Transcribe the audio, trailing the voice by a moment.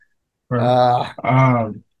Uh,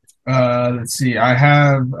 Um, let's see. I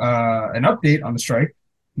have an update on the strike.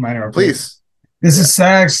 Minor update. please. This Yeah. is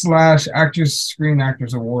SAG slash Actors Screen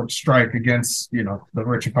Actors Award strike against the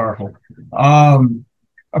rich and powerful. Um,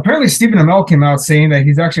 Apparently Stephen Amell came out saying that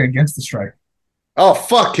he's actually against the strike. Oh,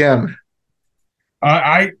 fuck him.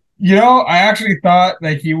 I actually thought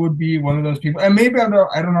that he would be one of those people, and maybe I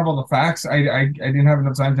don't have all the facts. I didn't have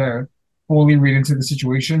enough time to fully read into the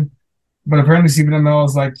situation, but apparently Stephen Amell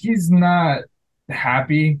is like he's not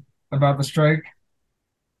happy about the strike.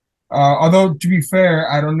 Although to be fair,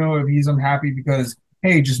 I don't know if he's unhappy because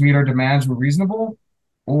hey, just meet our demands were reasonable,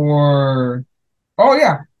 or oh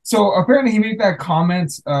yeah. So apparently he made that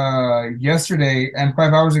comment yesterday, and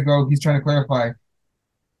 5 hours ago he's trying to clarify.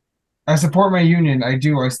 I support my union. I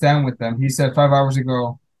do. I stand with them. He said 5 hours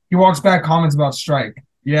ago. He walks back comments about strike.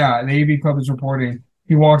 Yeah, the AV Club is reporting.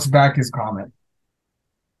 He walks back his comment.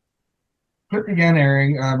 Clip began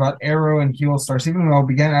airing about Arrow and Heel Star. Stephen Amell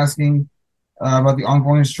began asking about the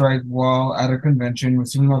ongoing strike while at a convention, with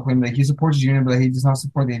Stephen Amell claiming that he supports the union, but that he does not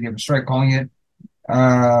support the idea of a strike, calling it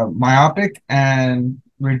myopic and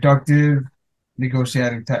reductive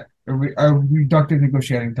negotiating tactic.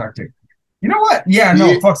 You know what? Yeah, no,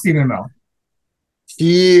 He fuck Stephen Amell.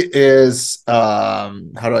 he is how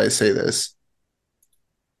do I say this?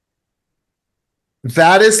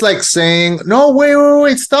 That is like saying, no,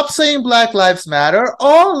 wait, stop saying Black Lives Matter.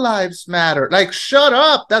 All lives matter. Like, shut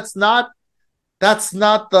up. That's not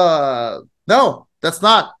the no, that's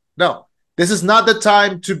not no. This is not the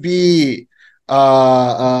time to be what's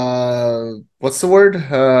the word?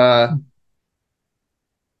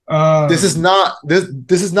 This is Um, not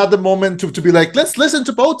this is not the moment to be like, let's listen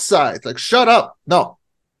to both sides. Like, shut up. No,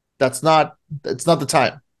 it's not the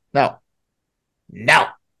time. No. No.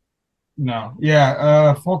 no,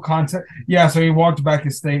 yeah, full context. Yeah, so he walked back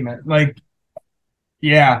his statement. Like,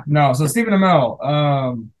 yeah, no. So Stephen Amell,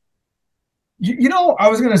 I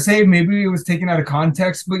was gonna say maybe it was taken out of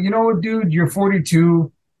context, but you know what, dude, you're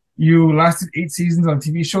 42. You lasted 8 seasons on a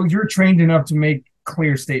TV show. You're trained enough to make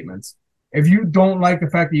clear statements. If you don't like the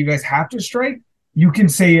fact that you guys have to strike, you can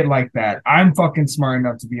say it like that. I'm fucking smart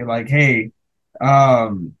enough to be like, hey,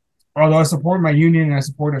 um, although I support my union and I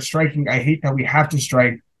support us striking, I hate that we have to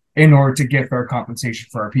strike in order to get fair compensation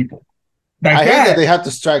for our people. Like I hate that that, they have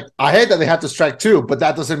to strike. I hate that they have to strike too, but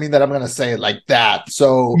that doesn't mean that I'm going to say it like that.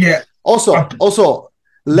 So, yeah. Uh, also,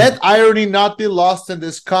 let irony not be lost in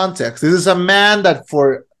this context. This is a man that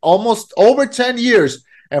for almost over 10 years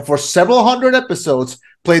and for several hundred episodes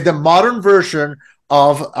played the modern version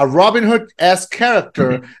of a Robin Hood-esque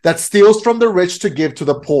character that steals from the rich to give to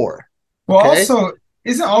the poor. well, Okay? also,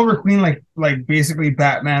 isn't Oliver Queen like basically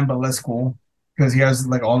Batman but less cool because he has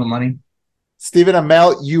like all the money? Stephen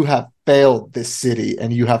Amell, you have failed this city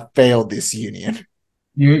and you have failed this union.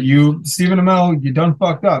 Stephen Amell, you done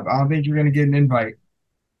fucked up. I don't think you're gonna get an invite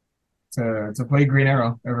to play Green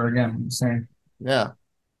Arrow ever again. I'm just saying. Yeah.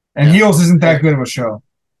 And Yeah. Heels isn't that And good of a show.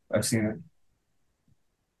 I've seen it.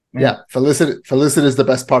 Yeah. yeah, Felicity is the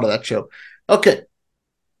best part of that show. Okay.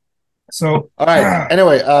 So All right.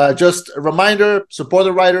 Anyway, just a reminder: support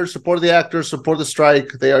the writers, support the actors, support the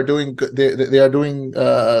strike. They are doing they are doing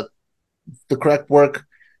the correct work, if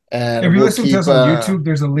and you're we'll listening to keep. us on YouTube,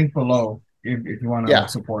 there's a link below if you want to Yeah,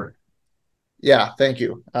 support. yeah. Thank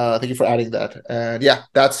you. Thank you for adding that. And yeah,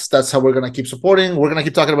 that's how we're gonna keep supporting. We're gonna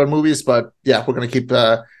keep talking about movies, but yeah, we're gonna keep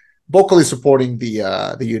vocally supporting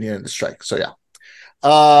the union and the strike. So yeah.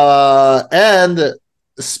 And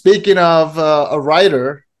speaking of a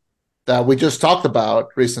writer that we just talked about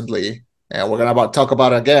recently, and we're gonna about talk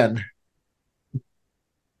about again.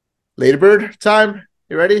 Ladybird time.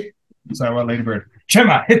 You ready? Sorry about Ladybird.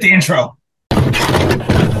 Chema, hit the intro.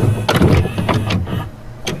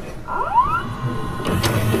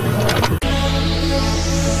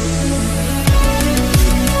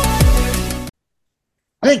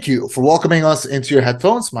 Thank you for welcoming us into your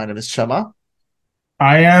headphones. My name is Chema.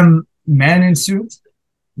 I am man in suit.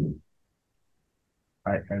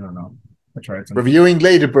 I don't know. I tried something. Reviewing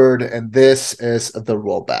Ladybird, and this is the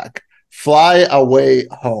rollback. Fly Away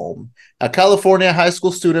Home. A California high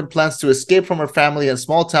school student plans to escape from her family and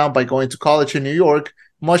small town by going to college in New York,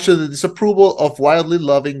 much to the disapproval of wildly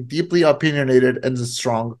loving, deeply opinionated, and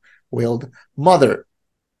strong willed mother.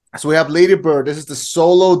 So we have Lady Bird. This is the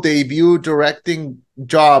solo debut directing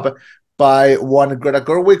job by one Greta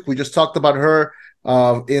Gerwig. We just talked about her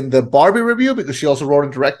in the Barbie review because she also wrote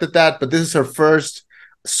and directed that. But this is her first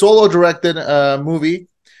solo directed movie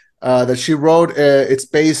that she wrote. It's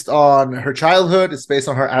based on her childhood. It's based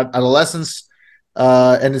on her adolescence,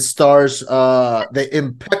 and it stars the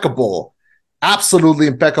impeccable, absolutely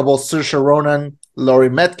impeccable Saoirse Ronan Laurie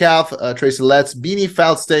Metcalf, Tracy Letts, Beanie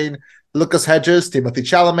Feldstein, Lucas Hedges, Timothy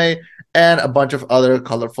Chalamet, and a bunch of other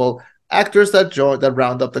colorful actors that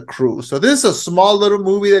round up the crew. So this is a small little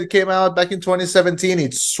movie that came out back in 2017.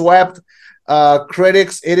 It swept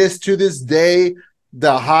critics. It is to this day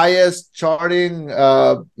the highest charting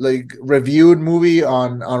reviewed movie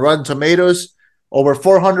on Rotten Tomatoes. Over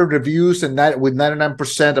 400 reviews and with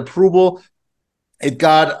 99% approval. It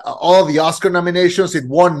got all the Oscar nominations. It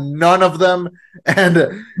won none of them,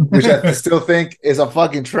 and which I still think is a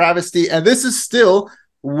fucking travesty. And this is still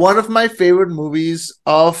one of my favorite movies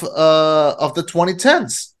of the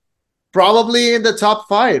 2010s, probably in the top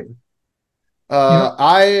 5.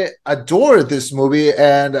 I adore this movie,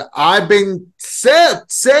 and I've been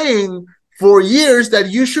saying for years that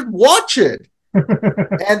you should watch it.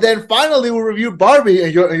 And then finally we reviewed Barbie,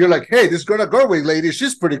 and you're like, hey, this Greta Gerwig lady,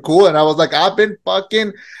 she's pretty cool. And I was like, I've been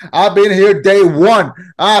here day one.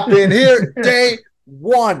 I've been here day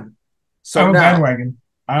one. So I'm a now, bandwagon.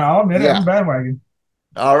 I'll admit it, I'm a bandwagon.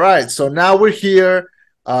 All right. So now we're here.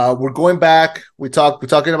 We're going back. We're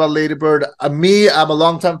talking about Lady Bird. I'm a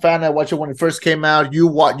longtime fan. I watched it when it first came out.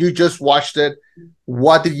 You just watched it.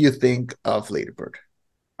 What did you think of Lady Bird?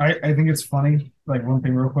 I think it's funny. Like, one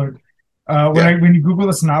thing real quick. When you Google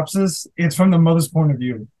the synopsis, it's from the mother's point of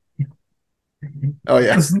view. Oh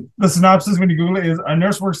yeah. The synopsis when you Google it is: a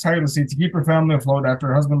nurse works tirelessly to keep her family afloat after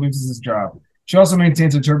her husband loses his job. She also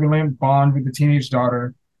maintains a turbulent bond with the teenage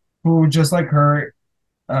daughter, who, just like her,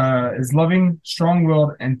 is loving,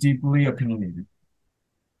 strong-willed, and deeply opinionated.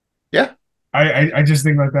 Yeah, I just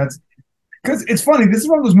think like that's because it's funny. This is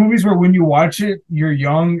one of those movies where when you watch it, you're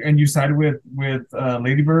young and you side with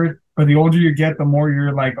Lady Bird. But the older you get, the more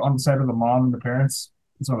you're like on the side of the mom and the parents.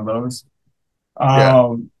 It's one of those.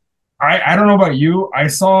 Yeah. I don't know about you. I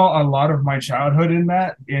saw a lot of my childhood in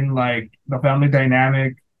that, in like the family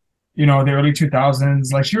dynamic, the early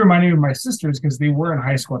 2000s. Like, she reminded me of my sisters because they were in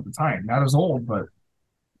high school at the time. Not as old, but.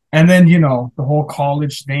 And then, the whole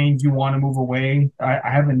college thing, you want to move away. I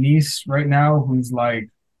have a niece right now who's like,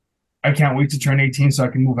 I can't wait to turn 18 so I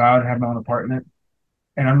can move out and have my own apartment.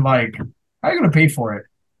 And I'm like, how are you going to pay for it?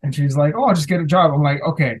 And she's like, oh, I'll just get a job. I'm like,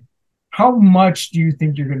 okay, how much do you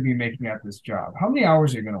think you're going to be making at this job? How many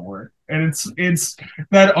hours are you going to work? And it's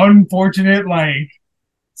that unfortunate, like,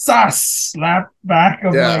 slap back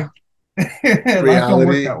of like, life don't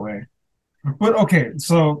work that way. But okay,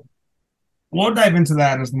 so we'll dive into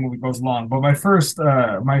that as the movie goes along. But my first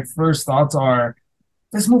thoughts are,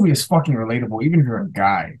 this movie is fucking relatable, even if you're a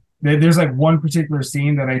guy. There's like one particular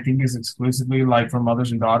scene that I think is exclusively like for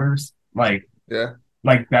mothers and daughters, like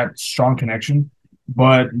that strong connection.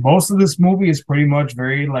 But most of this movie is pretty much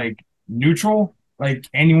very like neutral. Like,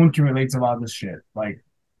 anyone can relate to a lot of this shit. Like,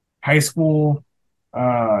 high school,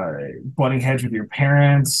 butting heads with your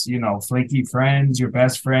parents, flaky friends, your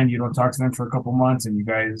best friend, you don't talk to them for a couple months and you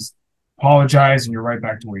guys apologize and you're right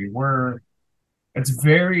back to where you were. It's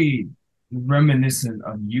very reminiscent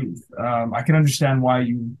of youth. I can understand why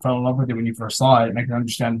you fell in love with it when you first saw it, and I can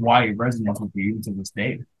understand why it resonates with you even to this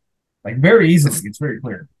day. Like, very easily. It's very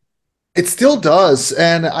clear. It still does,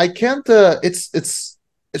 and I can't. It's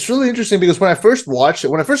really interesting because when I first watched it,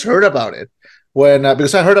 when I first heard about it,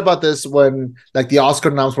 because I heard about this when like the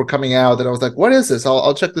Oscar noms were coming out, and I was like, "What is this?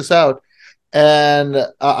 I'll check this out." And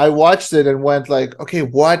I watched it and went like, "Okay,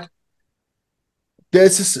 what?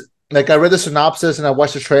 This is." Like, I read the synopsis and I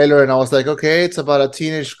watched the trailer and I was like, okay, it's about a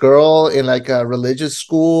teenage girl in like a religious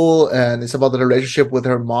school and it's about the relationship with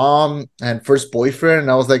her mom and first boyfriend. And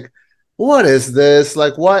I was like, what is this?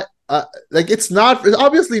 Like, what? It's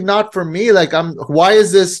obviously not for me. Like, why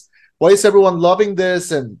is everyone loving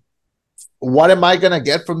this? And what am I going to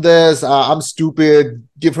get from this? I'm stupid.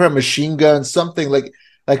 Give her a machine gun, something like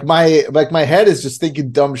my head is just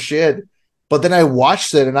thinking dumb shit. But then I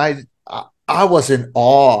watched it and I was in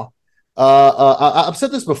awe. I've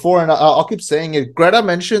said this before, and I'll keep saying it. Greta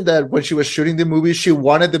mentioned that when she was shooting the movie, she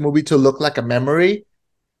wanted the movie to look like a memory,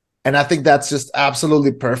 and I think that's just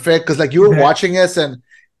absolutely perfect. Because like, you were watching this, and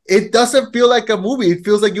it doesn't feel like a movie. It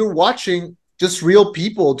feels like you're watching just real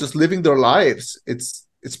people just living their lives. It's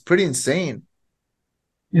pretty insane.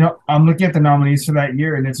 I'm looking at the nominees for that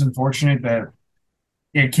year, and it's unfortunate that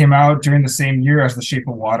it came out during the same year as The Shape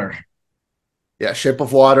of Water. Yeah, Shape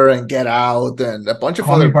of Water and Get Out and a bunch of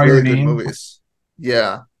Call Me other by Your really good Name. movies.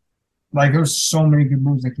 Yeah. Like, there was so many good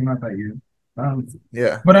movies that came out that year.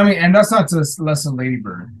 Yeah. But I mean, and that's not to lessen Lady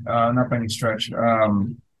Bird, not by any stretch.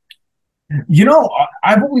 I've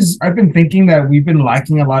been thinking that we've been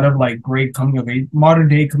lacking a lot of like great modern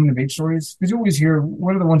day coming of age stories, because you always hear,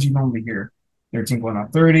 what are the ones you normally hear? 13 Going on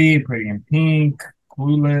 30, Pretty in Pink,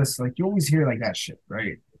 Clueless. Like, you always hear like that shit,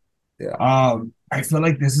 right? Yeah. I feel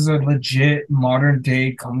like this is a legit modern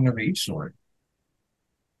day coming of age story.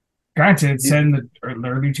 Granted, it's set in the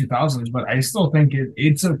early 2000s, but I still think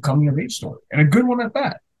it's a coming of age story and a good one at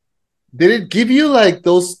that. Did it give you like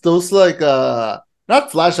those like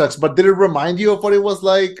not flashbacks, but did it remind you of what it was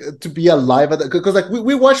like to be alive at the, because like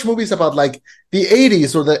we watch movies about like the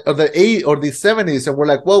 80s or the 70s, and we're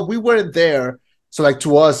like, well, we weren't there. So like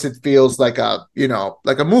to us it feels like a,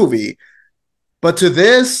 like a movie. But to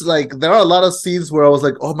this, like there are a lot of scenes where I was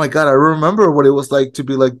like, oh my god, I remember what it was like to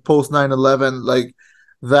be like post 9/11, like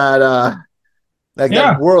that that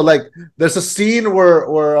Yeah, world. Like there's a scene where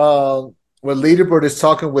Ladybird is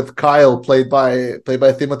talking with Kyle, played by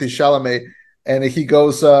Timothy Chalamet, and he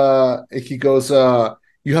goes,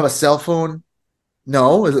 you have a cell phone?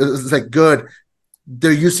 No. It's like, good.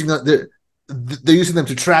 They're using they're using them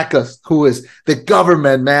to track us. Who is the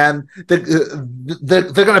government, man?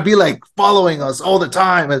 They're gonna be like following us all the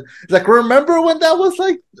time. And like, remember when that was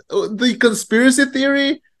like the conspiracy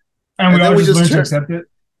theory, and we and all then we just just learned to turn accept it.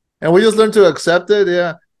 and we just learned to accept it.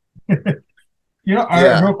 Yeah, Real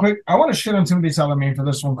yeah, quick, I want to shit on Timothy Chalamet for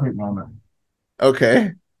this one quick moment.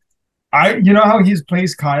 okay, You know how he's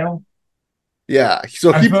plays Kyle? yeah.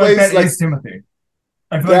 So I he feel like plays that like is Timothy.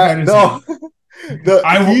 I feel like that that. is him. No, the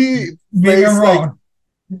I will, he maybe I'm plays like wrong.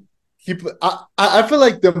 I feel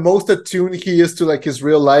like the most attuned he is to like his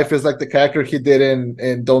real life is like the character he did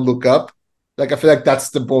in Don't Look Up. Like I feel like that's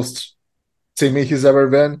the most Timmy he's ever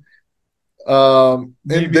been. In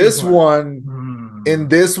Maybe it's this what. one, Hmm.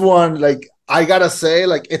 like I gotta say,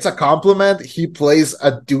 like it's a compliment. He plays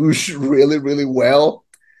a douche really, really well.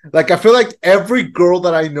 Like I feel like every girl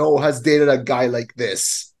that I know has dated a guy like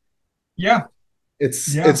this. Yeah,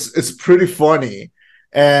 It's yeah. it's it's pretty funny,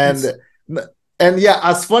 and It's and yeah,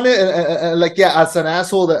 as funny and like yeah, as an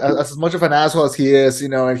asshole, as much of an asshole as he is,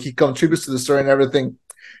 and he contributes to the story and everything.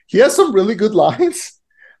 He has some really good lines,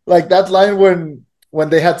 like that line when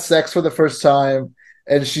they had sex for the first time,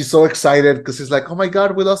 and she's so excited because he's like, "Oh my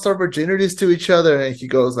god, we lost our virginities to each other," and he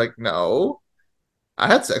goes like, "No, I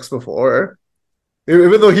had sex before."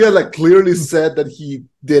 Even though he had like clearly said that he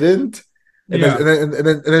didn't, yeah.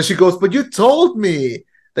 and then she goes, "But you told me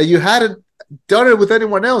that you hadn't done it with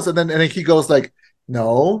anyone else," and then he goes like,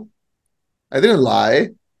 "No, I didn't lie.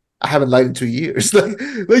 I haven't lied in 2 years."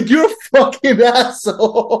 like you're a fucking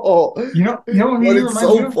asshole, What but he it's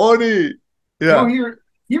reminds me so of? funny. You know, Yeah,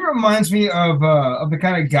 he reminds me of the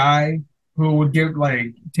kind of guy who would get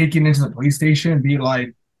like taken into the police station and be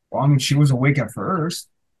like, "Well, I mean, she was awake at first.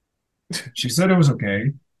 She said it was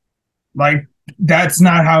okay." Like that's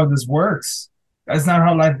not how this works. That's not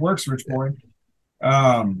how life works, rich boy.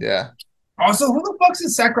 Um, yeah. Also, who the fuck's in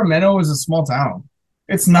Sacramento is a small town?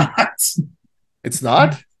 It's not. It's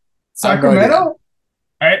not. I have no idea. Sacramento?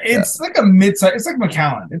 Yeah. It's like a mid-size. It's like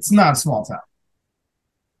McAllen. It's not a small town.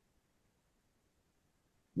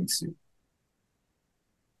 Let's see.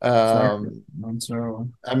 Um. Sacramento.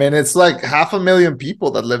 I mean, it's like 500,000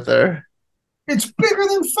 people that live there. It's bigger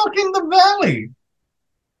than fucking the valley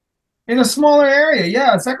in a smaller area.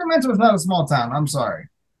 Yeah, Sacramento is not a small town. I'm sorry.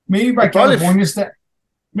 Maybe by It probably,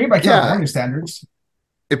 maybe by yeah, California standards.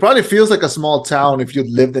 it probably feels like a small town if you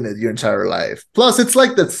lived in it your entire life. Plus, it's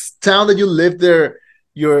like the town that you lived there,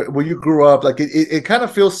 where you grew up. Like it kind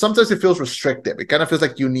of feels, sometimes it feels restrictive. It kind of feels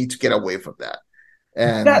like you need to get away from that.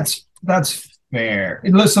 And That's fair.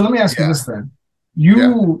 So let me ask you yeah, this then.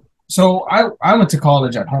 yeah, I went to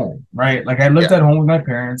college at home, right? Like I lived yeah, at home with my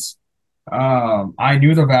parents. I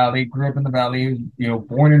knew the valley, grew up in the valley,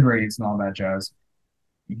 born and raised and all that jazz.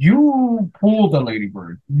 You pulled a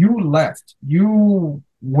ladybird. You left. You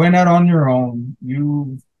went out on your own.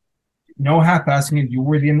 You no half-assing it. You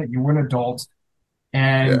were an adult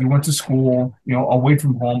and yeah. you went to school, away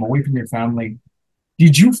from home, away from your family.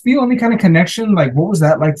 Did you feel any kind of connection? Like, what was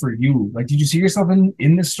that like for you? Like, did you see yourself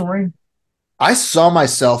in this story? I saw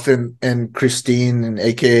myself in Christine and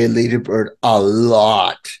AKA Ladybird a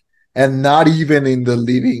lot, and not even in the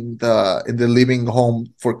leaving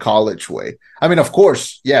home for college way. I mean, of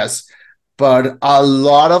course, yes, but a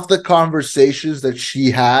lot of the conversations that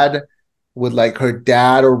she had with like her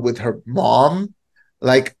dad or with her mom,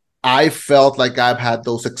 like I felt like I've had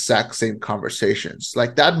those exact same conversations.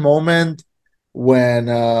 Like that moment when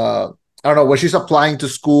I don't know, when she's applying to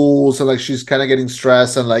schools and like she's kind of getting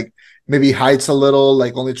stressed and like maybe hides a little,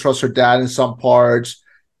 like only trusts her dad in some parts.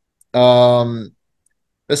 Um,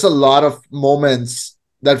 there's a lot of moments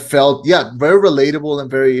that felt, yeah, very relatable and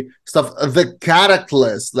very stuff. The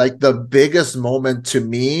cataclysm, like the biggest moment to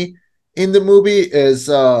me in the movie is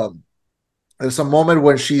there's a moment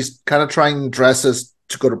when she's kind of trying dresses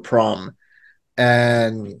to go to prom,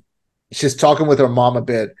 and she's talking with her mom a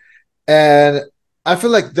bit, and I feel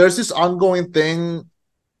like there's this ongoing thing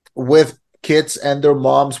with kids and their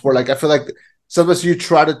moms where like I feel like sometimes you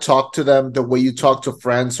try to talk to them the way you talk to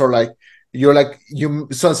friends, or like you're like you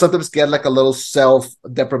so sometimes get like a little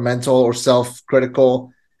self-detrimental or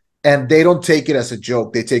self-critical, and they don't take it as a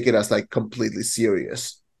joke. They take it as like completely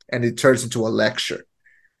serious, and it turns into a lecture.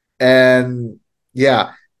 And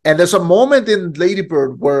yeah, and there's a moment in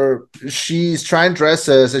Ladybird where she's trying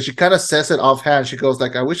dresses and she kind of says it offhand. She goes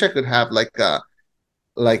like, I wish I could have what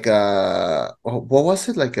was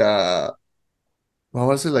it, what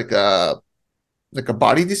was it, like a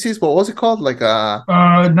body disease, what was it called,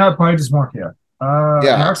 Not body dysmorphia.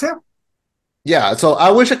 yeah, Anorexia? yeah. So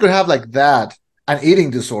I wish I could have like that, an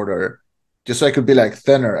eating disorder, just so I could be like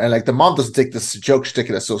thinner. And like the mom doesn't take this joke, she takes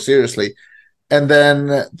it so seriously. And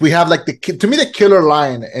then we have like to me the killer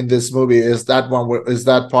line in this movie is that one where is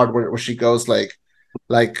that part where she goes like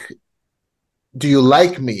do you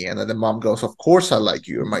like me? And then the mom goes, of course I like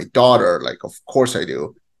you, you're my daughter, like of course I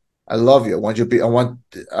do, I love you, I want you to be, I want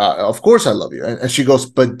of course I love you. And she goes,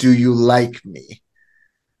 but do you like me?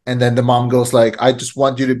 And then the mom goes like, I just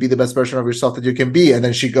want you to be the best version of yourself that you can be. And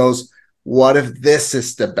then she goes, what if this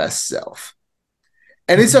is the best self?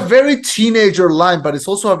 And it's a Mhm. very teenager line, but it's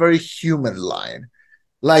also a very human line.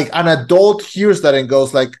 Like an adult hears that and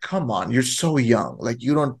goes like, come on, you're so young, like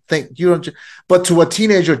you don't think, you don't, but to a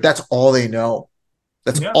teenager that's all they know,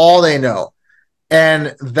 that's Yeah. all they know.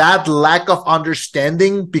 And that lack of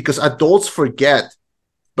understanding, because adults forget,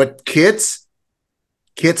 but kids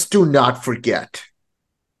do not forget.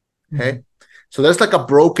 Okay, Mhm. so there's like a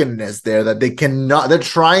brokenness there that they cannot, they're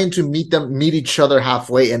trying to meet each other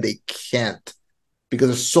halfway and they can't, because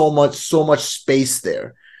there's so much space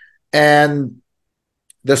there. And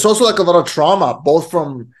there's also like a lot of trauma both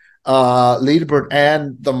from Ladybird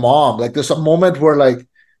and the mom. Like there's a moment where like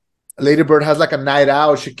Ladybird has like a night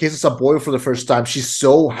out, she kisses a boy for the first time, she's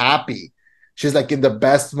so happy, she's like in the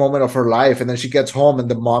best moment of her life, and then she gets home and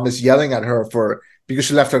the mom is yelling at her for because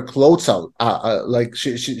she left her clothes out, like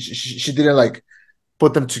she didn't like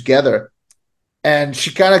put them together. And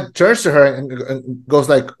she kind of turns to her and goes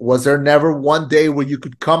like, was there never one day where you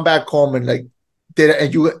could come back home and like did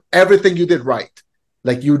and you everything you did right,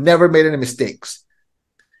 like you never made any mistakes?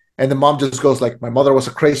 And the mom just goes like, my mother was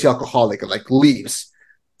a crazy alcoholic, and like leaves.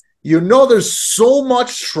 There's so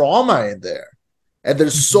much trauma in there, and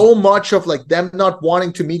there's Mhm. so much of like them not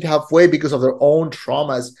wanting to meet halfway because of their own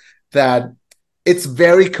traumas, that it's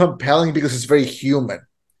very compelling because it's very human.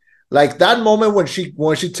 Like that moment when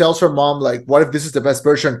she tells her mom like, what if this is the best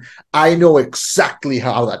version? I know exactly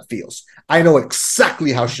how that feels, I know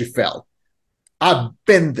exactly how she felt. I've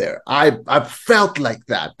been there, I've felt like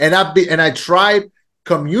that, and I tried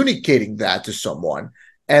communicating that to someone,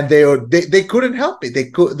 and they couldn't help me, they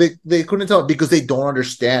couldn't tell because they don't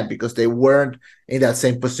understand, because they weren't in that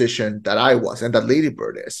same position that I was and that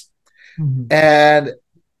Ladybird is. Mhm. And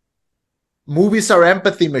movies are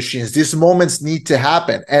empathy machines. These moments need to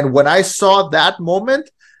happen. And when I saw that moment,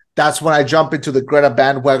 that's when I jump into the Greta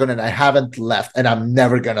bandwagon, and I haven't left, and I'm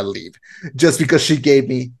never going to leave, just because she gave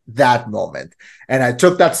me that moment. And I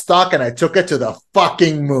took that stock and I took it to the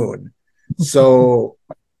fucking moon. So,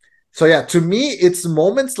 so yeah, to me, it's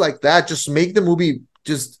moments like that just make the movie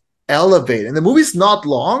just elevate. And the movie's not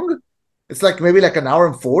long. It's like maybe like an hour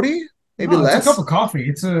and 40, maybe No, it's a cup less. of coffee.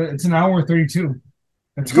 It's an hour 32.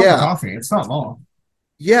 It's a cup of Yeah. coffee. It's not long.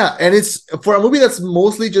 Yeah, and it's for a movie that's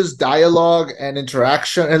mostly just dialogue and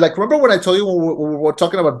interaction. And like, remember when I told you when we were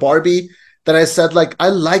talking about Barbie that I said like I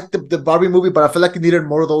liked the Barbie movie, but I feel like it needed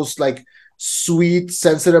more of those like sweet,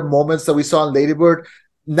 sensitive moments that we saw in Ladybird.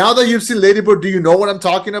 Now that you've seen Ladybird, do you know what I'm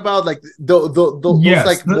talking about? Like those Yes,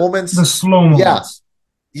 like the moments. slow Yeah, moments.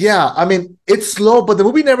 yeah. I mean, it's slow, but the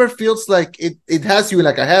movie never feels like it has you in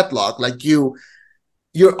like a headlock. Like you're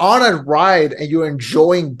on a ride and you're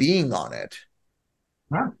enjoying being on it.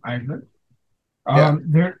 Yeah, I agree. Yeah,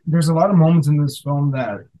 There's a lot of moments in this film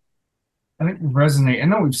that I think resonate. I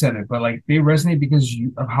know we've said it, but like they resonate because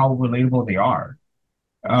of how relatable they are.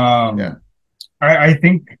 yeah, Um, I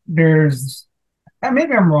think there's, and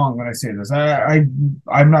maybe I'm wrong when I say this.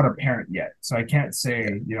 I'm not a parent yet, so I can't yeah.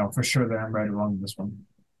 say for sure that I'm right or wrong in this one.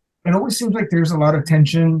 It always seems like there's a lot of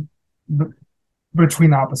tension b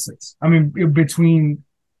between opposites. I mean, between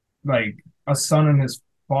like a son and his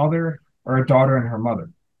father or a daughter and her mother.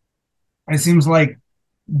 It seems like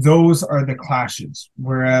those are the clashes.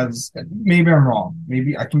 Whereas maybe I'm wrong.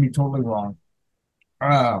 Maybe I can be totally wrong.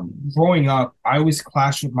 Growing up, I always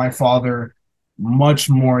clashed with my father much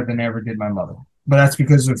more than I ever did my mother. But that's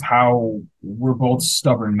because of how we're both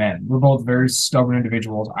stubborn men. We're both very stubborn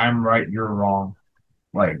individuals. I'm right, you're wrong.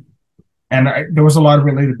 Like, And there was a lot of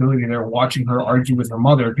relatability there watching her argue with her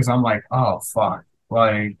mother because I'm like, oh fuck,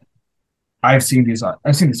 like I've seen this fight,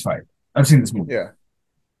 I've seen this movie, Yeah.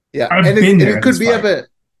 Yeah, I've and been and there it in could this be fight. of a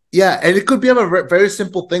yeah, and it could be of a very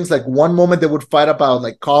simple things. Like one moment they would fight about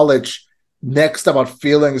like college, next about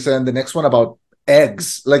feelings, and the next one about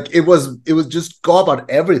eggs. Like it was just go about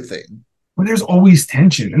everything. But there's always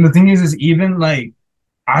tension, and the thing is even like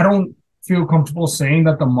I don't feel comfortable saying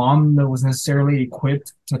that the mom that was necessarily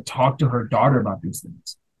equipped to talk to her daughter about these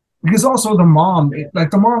things, because also the mom,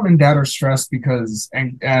 like the mom and dad are stressed because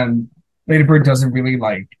and Lady Bird doesn't really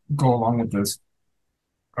like go along with this.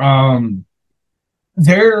 Um,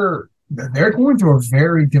 they're going through a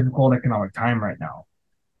very difficult economic time right now.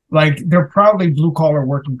 Like they're probably blue collar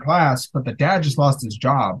working class, but the dad just lost his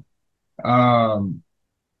job. Um,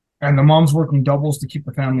 and the mom's working doubles to keep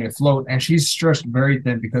the family afloat, and she's stretched very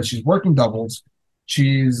thin because she's working doubles.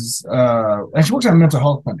 She's and she works at a mental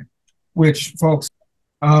health clinic, which folks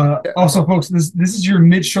Yeah. also folks, this is your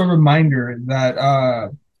mid-show reminder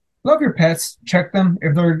that love your pets, check them.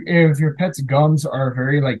 If your pet's gums are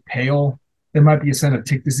very like pale, there might be a sign of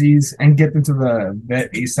tick disease, and get them to the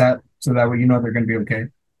vet ASAP so that way you know they're gonna be okay.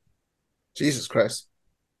 Jesus Christ.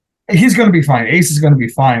 He's gonna be fine. Ace is gonna be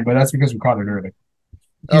fine, but that's because we caught it early.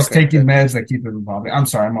 He's Okay, taking okay. meds that keep him involved. I'm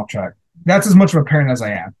sorry, I'm off track. That's as much of a parent as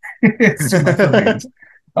I am. It's my feelings.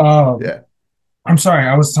 Um, Yeah. I'm sorry,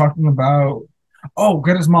 I was talking about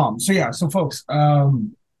Greta's mom. So yeah, so folks,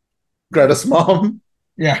 Greta's mom.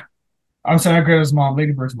 yeah, I'm sorry, Greta's mom,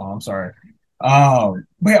 Lady Bird's mom. I'm sorry. But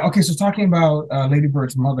yeah, okay. So talking about Lady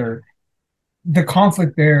Bird's mother, the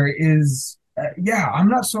conflict there is, yeah, I'm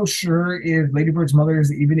not so sure if Lady Bird's mother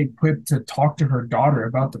is even equipped to talk to her daughter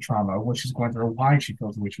about the trauma, what she's going through, why she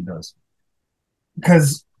feels the way she does.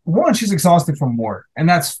 Because one, she's exhausted from work, and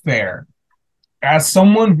that's fair. As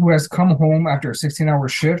someone who has come home after a 16-hour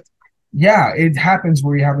shift, yeah, it happens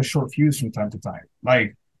where you have a short fuse from time to time.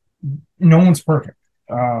 Like, no one's perfect.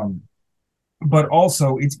 Um, but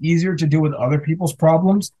also, it's easier to deal with other people's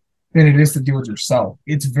problems than it is to deal with yourself.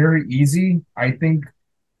 It's very easy, I think,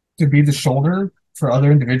 to be the shoulder for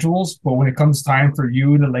other individuals, but when it comes time for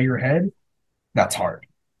you to lay your head, that's hard.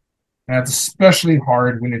 And that's especially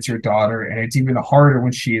hard when it's your daughter, and it's even harder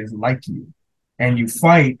when she is like you. And you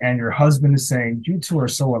fight, and your husband is saying, you two are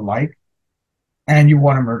so alike, and you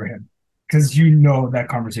want to murder him because you know that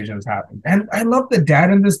conversation has happened. And I love the dad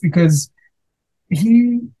in this because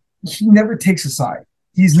he he never takes a side.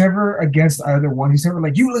 He's never against either one. He's never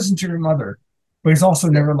like, you listen to your mother. But he's also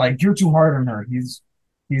Yeah. never like, you're too hard on her. He's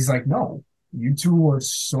like, no, you two are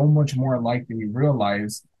so much more alike than you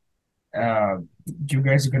realize. uh, you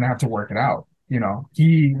guys are gonna have to work it out. You know,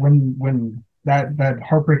 he when that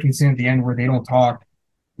heartbreaking scene at the end where they don't talk,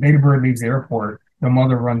 Lady Bird leaves the airport, the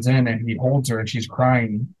mother runs in and he holds her and she's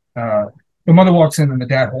crying. The mother walks in and the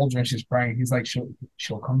dad holds her and she's crying. He's like,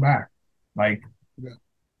 she'll come back. Like Yeah.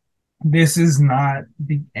 this is not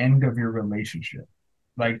the end of your relationship.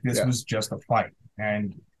 Like this Yeah. was just a fight,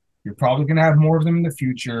 and you're probably gonna have more of them in the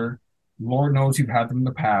future. Lord knows you've had them in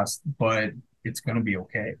the past, but it's gonna be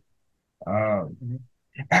okay. Uh, Mhm.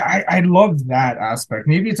 I love that aspect.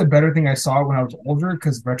 Maybe it's a better thing I saw when I was older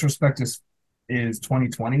because retrospect is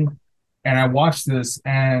 2020, and I watched this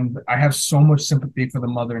and I have so much sympathy for the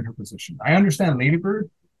mother in her position. I understand Ladybird,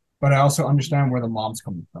 but I also understand where the mom's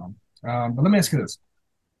coming from. But let me ask you this: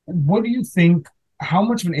 what do you think? How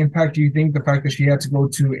much of an impact do you think the fact that she had to go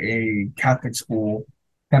to a Catholic school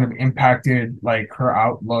kind of impacted like her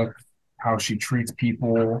outlook, how she treats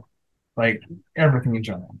people, like everything in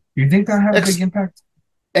general? Do you think that had a big Ex- impact?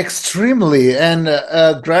 Extremely. And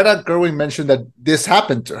Greta Gerwig mentioned that this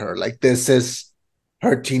happened to her. Like this is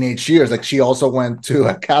her teenage years. Like she also went to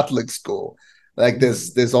a Catholic school. Like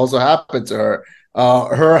this also happened to her.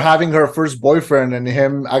 Her having her first boyfriend and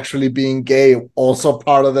him actually being gay, also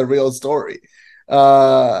part of the real story.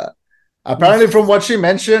 Uh, Apparently, from what she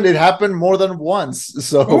mentioned, it happened more than once.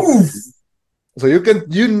 Oof. So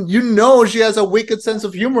you know she has a wicked sense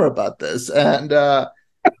of humor about this, and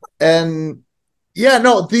yeah,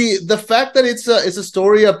 no, the fact that it's a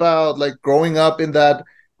story about like growing up in that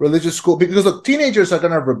religious school, because look, teenagers are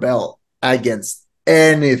gonna rebel against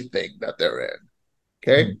anything that they're in.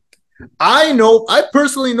 Okay, I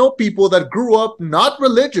personally know people that grew up not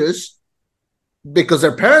religious because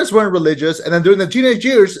their parents weren't religious, and then during the teenage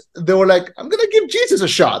years they were like, I'm gonna give Jesus a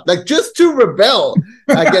shot, like just to rebel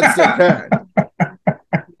against their parents,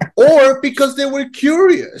 or because they were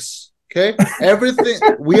curious. Okay, everything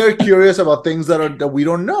we are curious about things that we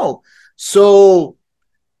don't know. So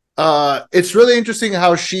it's really interesting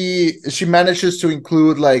how she manages to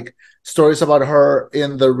include like stories about her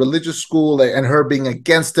in the religious school and her being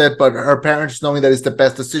against it, but her parents knowing that it's the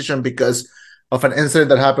best decision because of an incident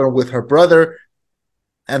that happened with her brother.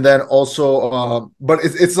 And then also, but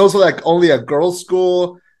it's also like only a girls'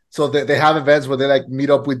 school, so they have events where they like meet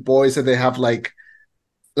up with boys, and they have like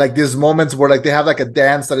these moments where like they have like a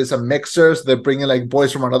dance that is a mixer, so they're bringing like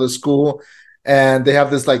boys from another school, and they have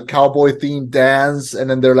this like cowboy themed dance, and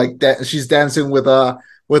then they're like she's dancing with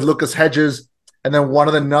Lucas Hedges, and then one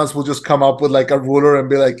of the nuns will just come up with like a ruler and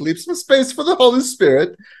be like, leave some space for the Holy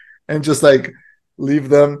Spirit, and just like leave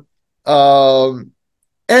them. And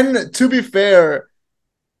to be fair,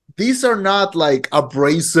 these are not like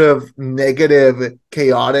abrasive, negative,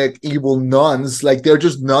 chaotic, evil nuns. Like they're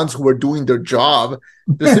just nuns who are doing their job.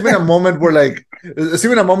 There's even a moment where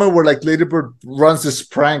like Lady Bird runs this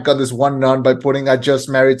prank on this one nun by putting a just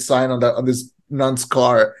married sign on this nun's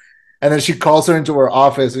car. And then she calls her into her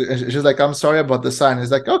office and she's like, I'm sorry about the sign.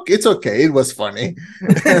 It's like, okay, it's okay. It was funny.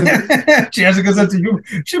 And, She has a good sense of humor.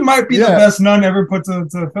 She might be the yeah. best nun ever put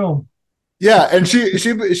to film. Yeah, and she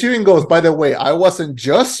even goes, by the way, I wasn't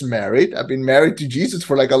just married. I've been married to Jesus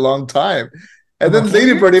for like a long time. And About then 40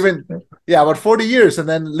 Lady Bird years? even, yeah, about 40 years. And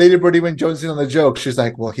then Lady Bird even joins in on the joke. She's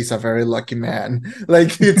like, well, he's a very lucky man.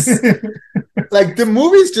 Like it's like the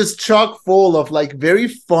movie's just chock full of like very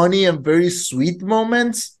funny and very sweet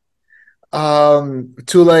moments to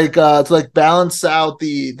like balance out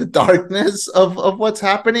the darkness of what's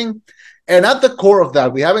happening. And at the core of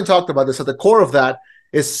that, we haven't talked about this, at the core of that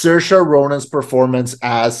is Saoirse Ronan's performance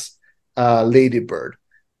as Lady Bird.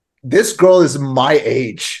 This girl is my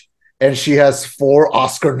age and she has 4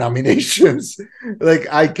 Oscar nominations. Like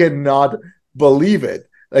I cannot believe it.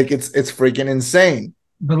 Like it's freaking insane.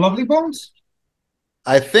 The Lovely Bones?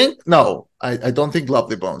 I think no, I don't think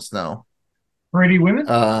Lovely Bones, no. Pretty Women?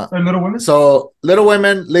 Or Little Women? So Little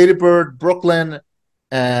Women, Lady Bird, Brooklyn,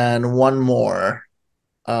 and one more.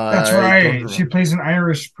 That's I don't right. She remember. plays an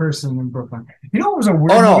Irish person in Brooklyn. You know what was a Oh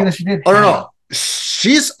weird movie that no! she did? Oh no!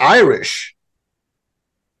 She's Irish.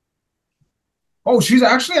 Oh, she's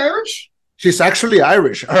actually Irish? She's actually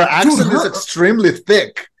Irish. Her Dude, accent is extremely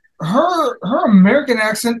thick. her American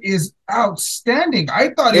accent is outstanding. I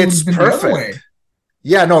thought it would It's have been the other way. perfect.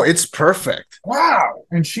 Yeah, no, it's perfect. Wow.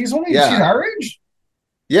 And she's Yeah, Irish?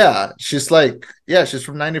 yeah. She's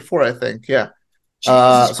from '94, I think. Yeah.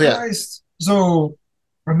 Jesus So yeah, Christ. So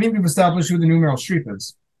I think we've established who the new Meryl Streep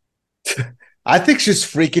is. I think she's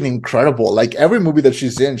freaking incredible. Like every movie that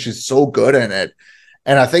she's in, she's so good in it.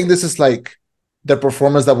 And I think this is like the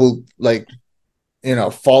performance that will like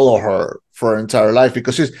follow her for her entire life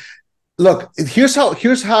because she's look, here's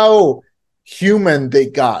how human they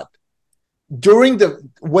got. During the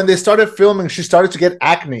when they started filming, she started to get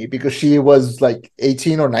acne because she was like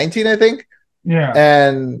 18 or 19, I think. Yeah.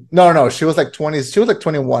 And no, she was like 20, she was like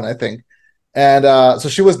 21, I think. And so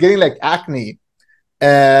she was getting like acne.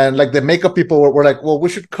 And like the makeup people were like, well, we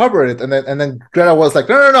should cover it. And then Greta was like,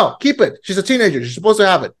 no, keep it. She's a teenager. She's supposed to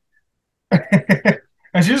have it.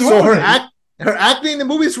 And she's So well with it. her acne in the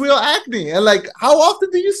movie is real acne. And like, how often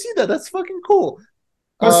do you see that? That's fucking cool.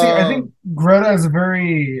 But see, I think Greta is a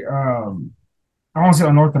very I won't say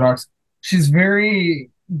unorthodox. She's very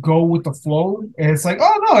go with the flow. And it's like,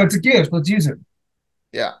 oh no, it's a gift. Let's use it.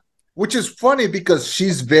 Yeah. Which is funny because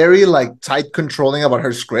she's very like tight controlling about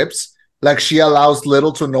her scripts. Like she allows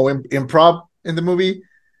little to no improv in the movie.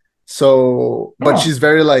 So, but Oh, she's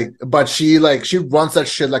very but she runs that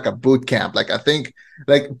shit like a boot camp. Like I think,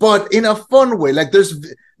 but in a fun way. Like there's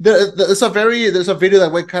a video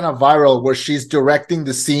that went kind of viral where she's directing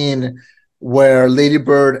the scene where Lady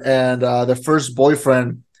Bird and the first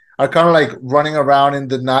boyfriend are kind of like running around in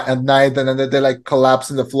the night at night, and then they like collapse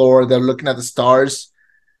in the floor. They're looking at the stars.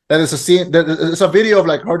 There's a scene. There's a video of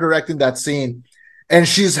like her directing that scene, and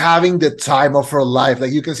she's having the time of her life.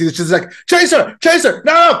 Like you can see, she's like, chase her,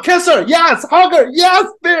 no, kiss her, yes, hug her, yes,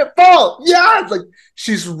 fall, yes. Like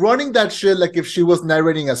she's running that shit like if she was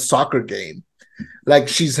narrating a soccer game. Like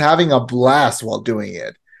she's having a blast while doing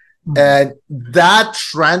it, and that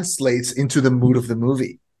translates into the mood of the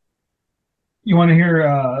movie. you want to hear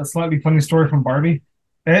a slightly funny story from Barbie?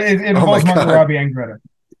 It Oh my involves Margot god, Robbie and Greta.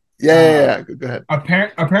 yeah. Go ahead.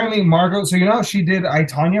 Apparently Margot. So you know she did I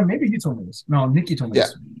Tonya. Maybe you told me this. No, Nikki told me Yeah.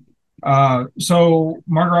 this. So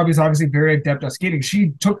Margot Robbie is obviously very adept at skating.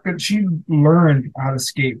 She learned how to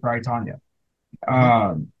skate for I Tonya.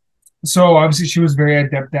 Um, so obviously she was very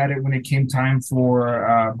adept at it when it came time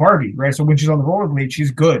for Barbie, right? So when she's on the rollerblade,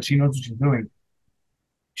 she's good. She knows what she's doing.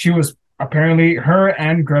 She was apparently her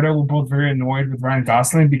and Greta were both very annoyed with Ryan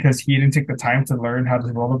Gosling because he didn't take the time to learn how to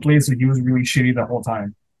rollerblade, so he was really shitty the whole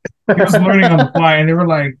time. He was learning on the fly, and they were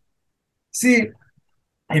like, "See,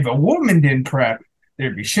 If a woman didn't prep,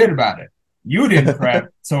 there'd be shit about it. You didn't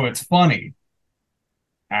prep, so it's funny,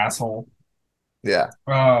 asshole. Yeah.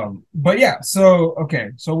 But yeah, so okay,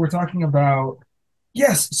 so we're talking about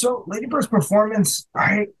yes. So Lady Bird's performance,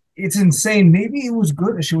 I it's insane. Maybe it was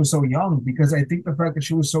good that she was so young because I think the fact that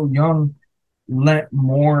she was so young lent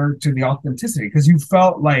more to the authenticity because you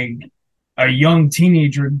felt like a young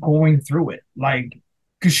teenager going through it, like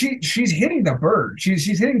because she's hitting the bird,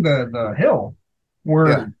 she's hitting the hill Yeah.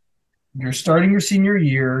 where you're starting your senior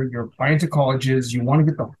year, you're applying to colleges, you want to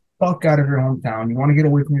get the fuck out of your hometown, you want to get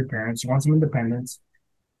away from your parents, you want some independence,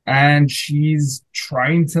 and she's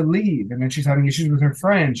trying to leave, and then she's having issues with her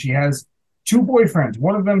friend. She has two boyfriends.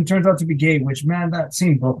 One of them turns out to be gay, which man, that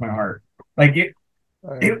scene broke my heart. Like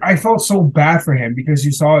I felt so bad for him because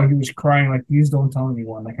you saw he was crying, like, please don't tell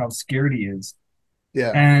anyone, like how scared he is.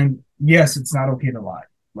 Yeah. And yes, it's not okay to lie.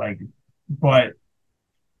 Like, but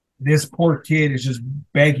this poor kid is just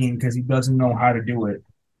begging because he doesn't know how to do it.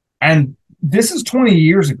 And this is 20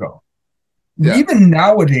 years ago. Yeah. Even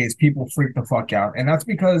nowadays, people freak the fuck out. And that's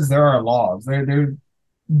because there are laws. They're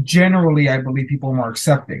generally, I believe, people are more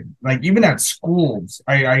accepting. Like even at schools,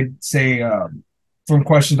 I'd say from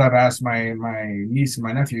questions I've asked my niece and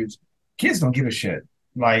my nephews, kids don't give a shit.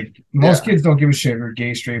 Like most Yeah. kids don't give a shit. Or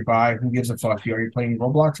gay, straight, bi. Who gives a fuck? Are you playing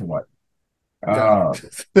Roblox or what? Yeah.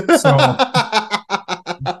 So,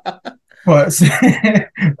 but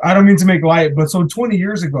I don't mean to make light, but so 20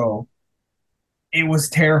 years ago, it was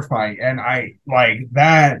terrifying, and I like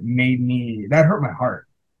that made me that hurt my heart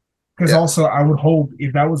because Yeah. also I would hope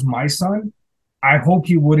if that was my son, I hope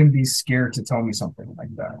he wouldn't be scared to tell me something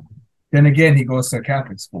like that. Then again, he goes to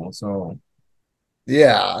Catholic school, so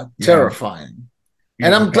Yeah. yeah, Terrifying. yeah.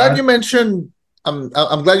 And I'm But glad that you mentioned I'm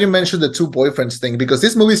glad you mentioned the two boyfriends thing because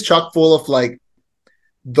this movie's chock full of like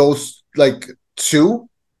those like two,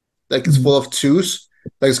 like it's full of twos.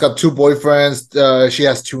 Like it's got two boyfriends. She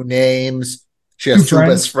has two names. She two has two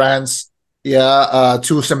best friends, friends. Yeah,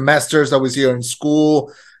 two semesters that was here in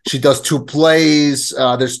school. She does two plays.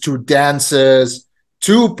 There's two dances,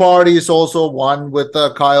 two parties also. One with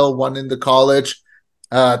Kyle, one in the college.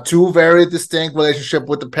 Two very distinct relationship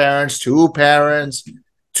with the parents. Two parents.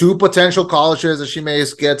 Two potential colleges that she may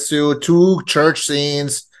get to. Two church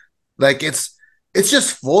scenes. Like it's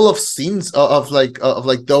just full of scenes of like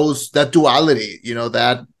those that duality, you know,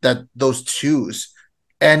 that those twos,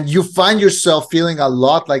 and you find yourself feeling a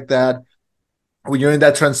lot like that when you're in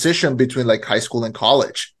that transition between like high school and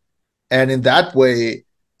college, and in that way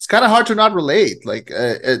it's kind of hard to not relate.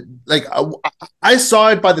 I saw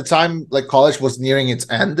it by the time like college was nearing its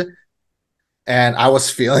end, and I was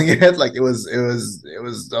feeling it. Like it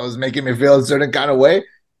was making me feel a certain kind of way.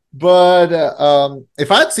 But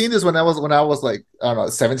if I had seen this when I was like I don't know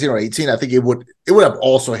 17 or 18, I think it would have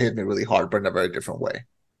also hit me really hard, but in a very different way.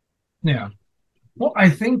 yeah. Well, I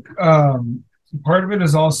think part of it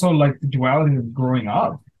is also like the duality of growing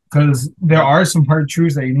up because there are some hard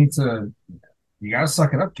truths that you gotta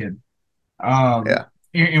suck it up, kid. Um, Yeah,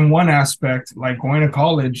 in one aspect, like going to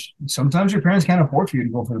college, sometimes your parents can't afford for you to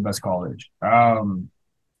go for the best college.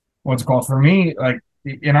 What's it called for me? Like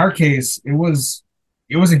in our case, it was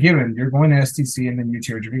a given. You're going to STC and then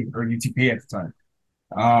UTRGV or UTP at the time.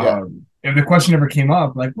 yeah, If the question ever came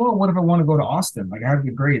up, like, well, what if I want to go to Austin? Like, I have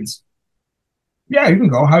good grades. Yeah, you can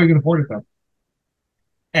go. How are you going to afford it though?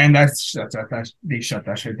 And they shut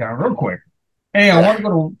that shit down real quick. Hey, I want yeah. to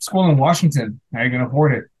go to school in Washington. How are you going to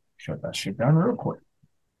afford it? Shut that shit down real quick.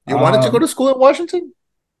 You wanted to go Um, to school in Washington?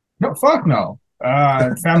 no, fuck no.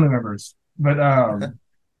 Family members. But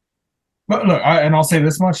look, and I'll say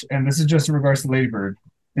this much, and this is just in regards to Lady Bird.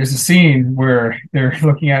 There's a scene where they're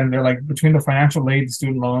looking at it. They're like, between the financial aid, the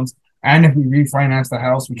student loans, and if we refinance the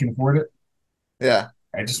house, we can afford it. Yeah.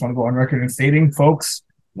 I just want to go on record and stating, folks,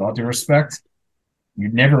 with all due respect, you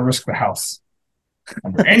never risk the house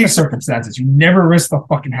under any circumstances. You never risk the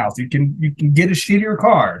fucking house. You can get a shittier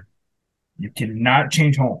car. You cannot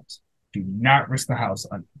change homes. Do not risk the house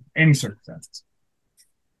under any circumstances.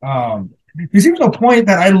 There's even a point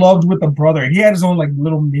that I loved with the brother. He had his own like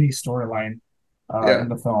little mini storyline in Yeah.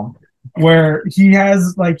 the film where he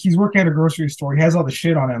has like he's working at a grocery store. He has all the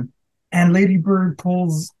shit on him, and Lady Bird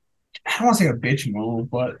pulls I don't want to say a bitch move,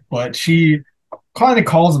 but she kind of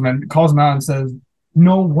calls him out and says,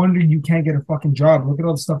 "No wonder you can't get a fucking job. Look at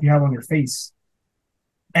all the stuff you have on your face."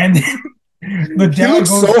 And the He dad looks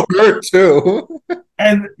goes, so hurt too.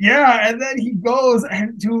 and yeah, and then he goes,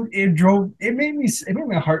 and dude, it made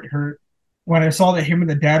my heart hurt when I saw that him and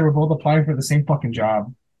the dad were both applying for the same fucking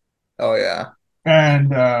job. Oh yeah.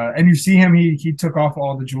 And you see him, he took off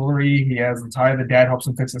all the jewelry, he has the tie, the dad helps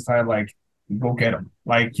him fix his tie, like go get him.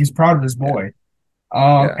 Like he's proud of this Yeah. boy.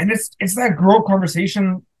 Yeah. And it's that girl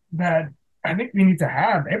conversation that I think we need to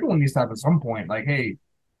have. Everyone needs to have at some point. Like, hey,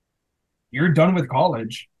 you're done with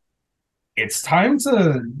college. It's time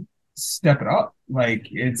to step it up. Like,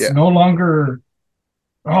 it's Yeah. no longer,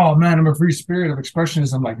 oh man, I'm a free spirit of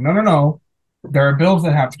expressionism. Like, no, no, no. There are bills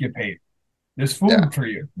that have to get paid. There's Yeah. food for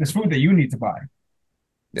you. There's food that you need to buy.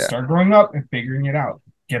 Yeah. Start growing up and figuring it out.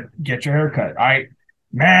 Get your haircut. I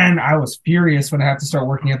was furious when I had to start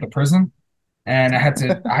working at the prison and I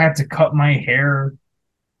had to cut my hair.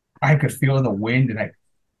 I could feel the wind and I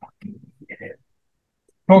fucking hate it.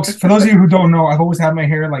 Folks, for those of you who don't know, I've always had my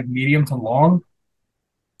hair like medium to long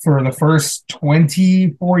for the first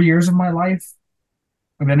 24 years of my life.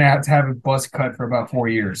 And then I had to have it buzz cut for about 4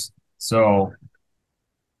 years. So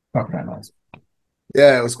fuck that noise.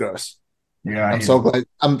 Yeah, it was gross. Yeah, I I'm hate so it. glad.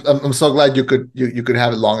 I'm so glad you could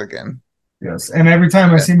have it long again. Yes. And every time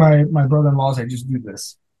I Yeah. see my brother-in-laws, I just do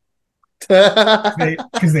this.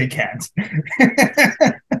 They can't.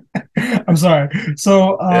 I'm sorry.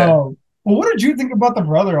 So, Yeah. well, what did you think about the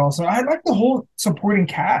brother? Also, I like the whole supporting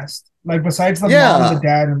cast. Like besides the mom, the Yeah.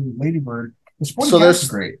 dad, and Ladybird, the supporting So cast is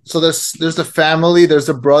great. there's the family, there's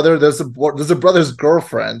a brother, there's a brother's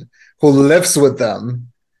girlfriend who lives with them.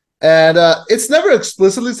 And it's never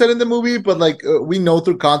explicitly said in the movie, but like we know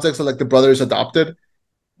through context that like the brother is adopted.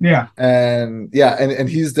 Yeah, And yeah, and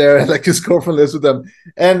he's there and like his girlfriend lives with them.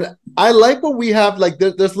 And I like what we have, like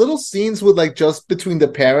there's little scenes with like just between the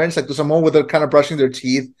parents, like there's a moment where they're kind of brushing their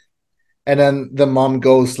teeth, and then the mom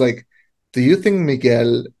goes like, do you think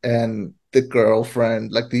Miguel and the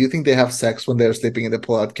girlfriend, like, do you think they have sex when they're sleeping in the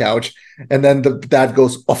pull-out couch? And then the dad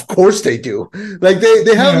goes, of course they do. Like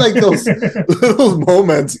they have yeah, like those little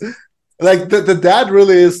moments. Like the dad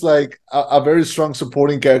really is like a very strong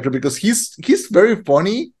supporting character because he's very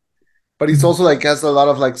funny, but he's also like has a lot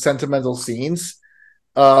of like sentimental scenes.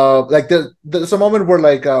 Like there's a moment where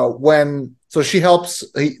like when so she helps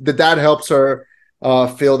the dad helps her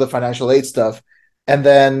fill the financial aid stuff, and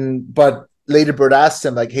then but Lady Bird asks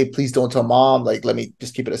him like, hey, please don't tell mom, like let me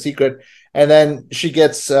just keep it a secret. And then she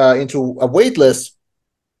gets into a wait list,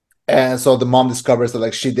 and so the mom discovers that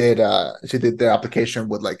like she did the application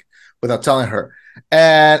with like without telling her,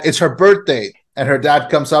 and it's her birthday, and her dad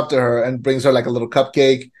comes up to her and brings her like a little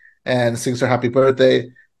cupcake and sings her happy birthday.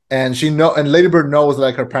 And Lady Bird knows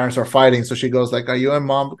like her parents are fighting, so she goes like, are you and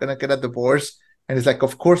mom gonna get a divorce? And he's like,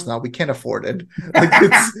 of course not, we can't afford it. Like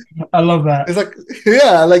I love that. it's like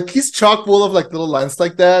yeah, like he's chock full of like little lines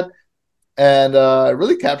like that, and it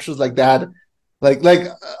really captures like that. I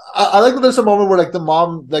like that there's a moment where like the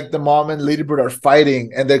mom and Ladybird are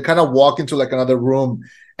fighting, and they kind of walk into like another room,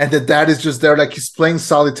 and the dad is just there, like he's playing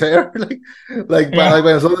solitaire, Yeah.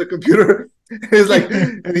 by his other computer. He's like,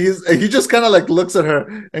 and he just kind of like looks at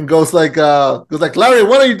her and goes like, Larry,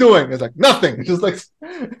 what are you doing? It's like nothing, just like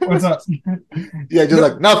What's up? yeah, just No.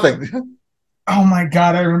 like nothing. Oh my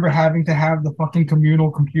God, I remember having to have the fucking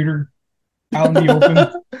communal computer out in the open. I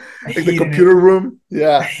Like the hated it. computer room, I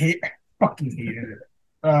yeah, hate, I fucking hated it.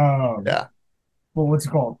 yeah. Well, what's it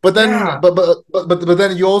called? But then, Yeah, but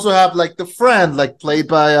then you also have like the friend, like played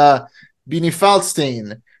by Beanie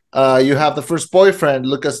Feldstein. You have the first boyfriend,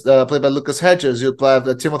 Lucas, played by Lucas Hedges. You have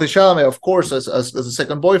Timothy Chalamet, of course, as a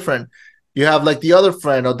second boyfriend. You have like the other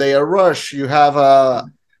friend, Odeya Rush. You have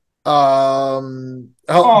the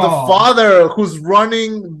oh, father who's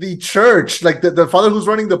running the church, like the father who's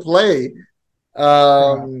running the play. yeah.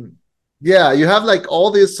 Um, yeah, you have like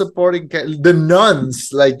all these supporting the nuns,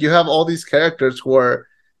 like you have all these characters who are,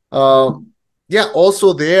 yeah,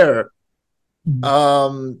 also there.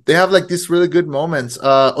 They have like these really good moments.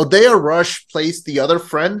 Odeya Rush plays the other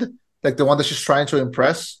friend, like the one that she's trying to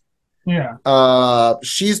impress. Yeah,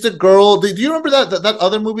 She's the girl. Do you remember that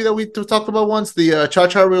other movie that we talked about once, the Cha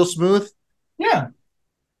Cha Real Smooth? yeah.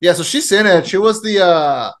 Yeah, so she's in it. She was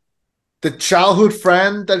the childhood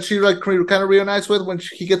friend that she like kind of reunites with when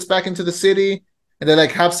he gets back into the city, and they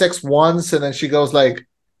like have sex once, and then she goes like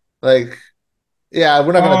yeah,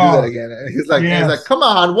 we're not gonna do that Oh, again. And he's like, yes, come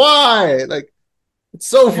on, why? Like it's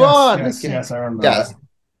so yes, fun. Like yes, yeah, yes. I remember yeah. that.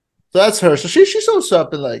 So that's her. So she shows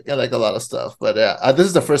up in like a lot of stuff. But yeah, this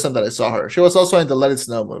is the first time that I saw her. She was also in the Let It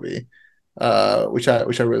Snow movie, which I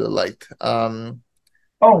really liked.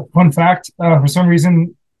 Oh, fun fact. For some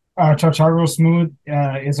reason, Charcharo Smooth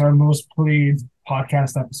is our most played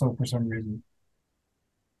podcast episode for some reason.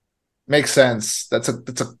 Makes sense. That's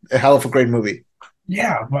a hell of a great movie.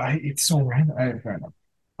 Yeah, but it's so random. Fair enough.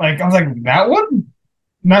 Like I was like that one,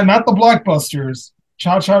 not the blockbusters.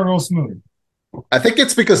 Cha Cha Real Smooth. I think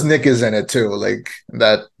it's because Nick is in it too. Like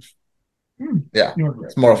that. Hmm. Yeah, You were right.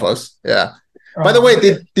 it's more of us. Yeah. By the way, But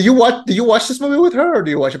yeah, did you watch this movie with her, or do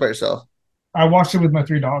you watch it by yourself? I watched it with my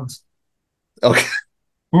three dogs. Okay.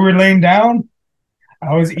 We were laying down.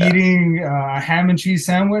 I was Yeah. eating a ham and cheese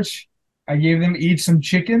sandwich. I gave them each some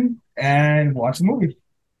chicken and watched the movie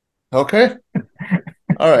Okay.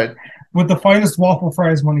 All right. with the finest waffle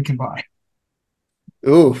fries money can buy.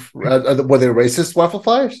 Oof. Were they racist waffle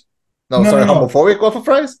fries? No, No, no, sorry, no, homophobic waffle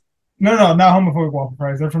fries? no, no, not homophobic waffle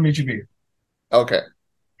fries. They're from HEB Okay.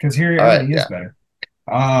 because here All right. everything is Yeah. better.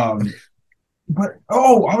 Um, but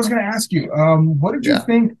oh, I was gonna ask you, what did you Yeah.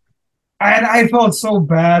 think? And I felt so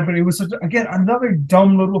bad, but it was such again another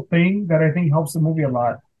dumb little thing that I think helps the movie a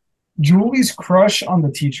lot. Julie's crush on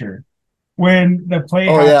the teacher when the play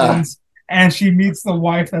Oh, yeah. happens and she meets the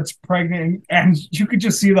wife that's pregnant, and you could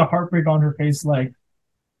just see the heartbreak on her face, like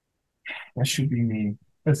that should be me.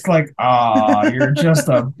 It's like, ah, you're just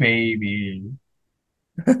a baby.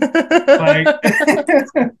 Like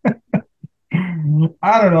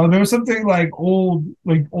I don't know. There was something like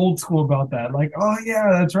old school about that. Like, oh yeah,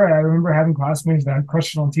 that's right. I remember having classmates that had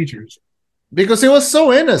crushes on teachers. Because it was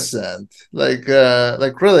so innocent. Like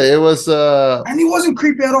really, it was And he wasn't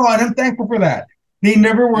creepy at all. And I'm thankful for that. They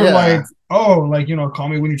never were like, yeah. oh, like, call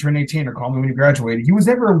me when you turn 18 or call me when you graduated. He was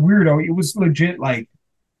never a weirdo. It was legit, like,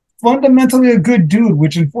 fundamentally a good dude,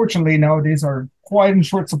 which unfortunately nowadays are quite in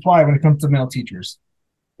short supply when it comes to male teachers.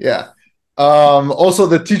 Yeah. Also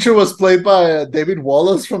the teacher was played by David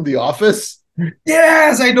Wallace from The Office.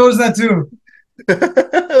 Yes, I noticed that too.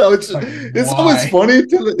 Which, Like, it's always why? funny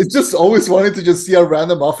to it's just always funny to just see a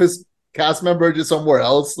random office cast member just somewhere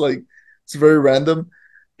else. Like it's very random.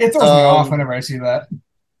 It throws me off Um whenever I see that.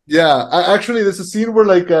 yeah, actually there's a scene where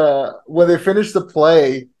like when they finish the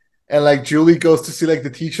play and like Julie goes to see like the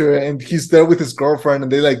teacher and he's there with his girlfriend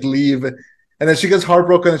and they like leave and then she gets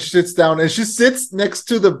heartbroken and she sits down and she sits next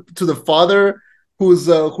to the father who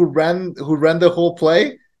ran the whole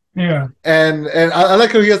play. Yeah. And I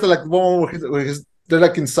like how he has the like one where they're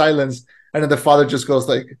like in silence, and then the father just goes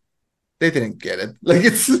like, "They didn't get it." Like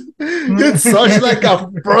it's such like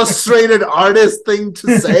a frustrated artist thing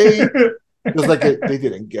to say. It's like they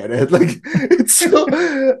didn't get it. Like it's so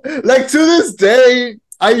like to this day,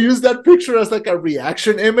 I use that picture as like a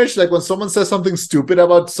reaction image. Like when someone says something stupid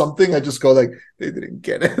about something, I just go like, "They didn't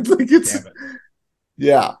get it." Like it's Damn it.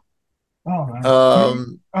 yeah. Oh man.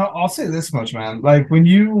 Um I'll say this much, man. Like when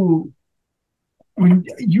you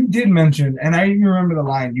did mention, and I even remember the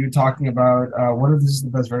line you talking about, what if this is the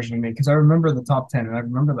best version of me? Because I remember the top 10 and I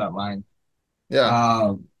remember that line.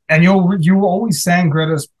 yeah. And you always sang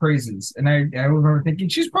Greta's praises. And I remember thinking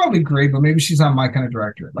she's probably great, but maybe she's not my kind of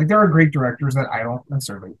director. Like there are great directors that I don't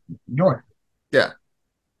necessarily enjoy. Yeah.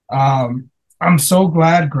 Um, I'm so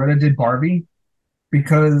glad Greta did Barbie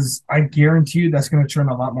because I guarantee you that's going to turn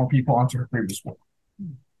a lot more people onto her previous work.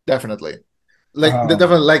 Definitely. Like Um,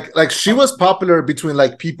 definitely like she was popular between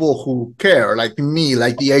like people who care like me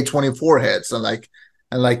like the A24 heads and like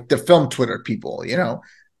the film Twitter people, you know.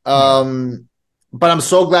 yeah. But I'm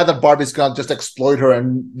so glad that Barbie's gonna just exploit her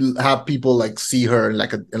and have people like see her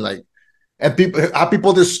and people have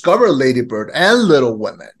people discover Ladybird and Little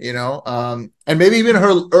Women, you know. And maybe even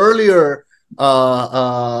her earlier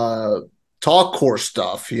talk course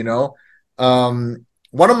stuff, you know.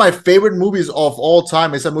 One of my favorite movies of all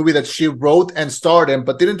time is a movie that she wrote and starred in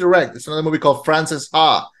but didn't direct. It's another movie called Frances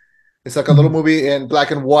Ha. It's like a little Mhm. movie in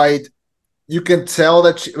black and white. You can tell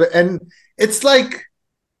that and it's like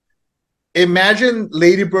imagine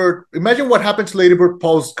what happened to Ladybird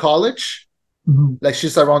post college. Mhm. Like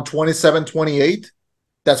she's around 27, 28.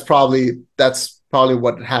 That's probably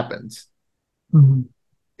what happens. Mhm.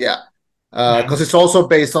 Yeah. Man, Because it's also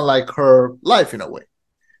based on like her life in a way.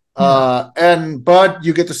 yeah. And but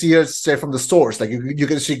you get to see her say from the source, like you get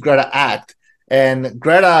to see Greta act, and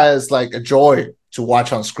Greta is like a joy to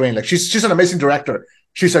watch on screen. Like she's an amazing director.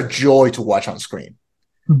 She's a joy to watch on screen.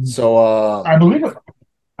 Mhm. So I believe it.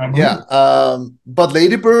 I believe yeah. it. But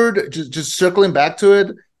Ladybird, just circling back to it,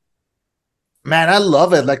 man, I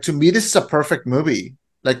love it. Like to me, this is a perfect movie.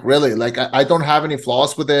 Like really, like I don't have any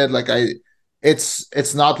flaws with it. Like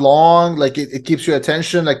it's not long. Like it keeps your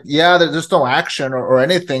attention. Like yeah, there's no action or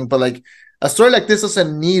anything, but like a story like this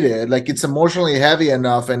isn't needed. Like it's emotionally heavy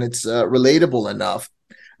enough and it's relatable enough.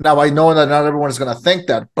 Now I know that not everyone is gonna think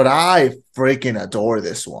that, but I freaking adore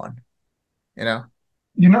this one. You know.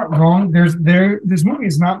 You're not wrong. This movie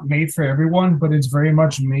is not made for everyone, but it's very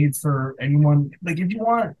much made for anyone. Like if you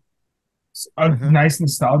want a Mm-hmm. nice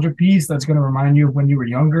nostalgia piece that's going to remind you of when you were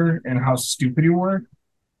younger and how stupid you were,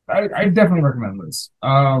 I definitely recommend this.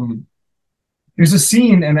 There's a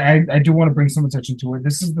scene, and I do want to bring some attention to it.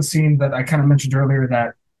 This is the scene that I kind of mentioned earlier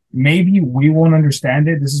that maybe we won't understand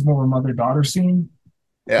it. This is more of a mother daughter scene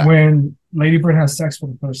Yeah. when Lady Bird has sex for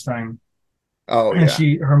the first time. Oh and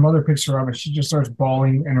yeah. her mother picks her up, and she just starts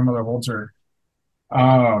bawling, and her mother holds her.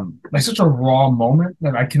 Like such a raw moment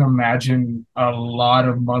that I can imagine a lot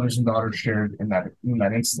of mothers and daughters shared in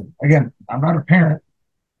that instant. Again, I'm not a parent,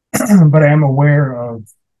 but I am aware of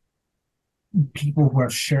people who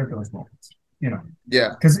have shared those moments. You know, Yeah.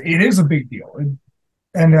 because it is a big deal,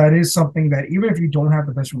 and that is something that even if you don't have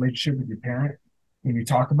the best relationship with your parent, when you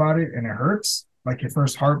talk about it and it hurts, like your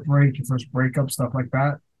first heartbreak, your first breakup, stuff like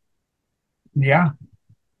that. Yeah,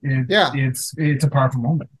 Yeah. it's a powerful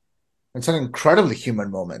moment. It's an incredibly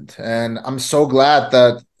human moment. And I'm so glad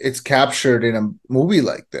that it's captured in a movie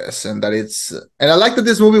like this and that and I like that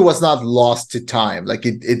this movie was not lost to time. Like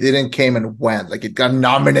it didn't came and went. Like it got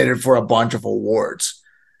nominated for a bunch of awards.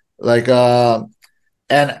 Like,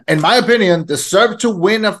 and in my opinion, deserved to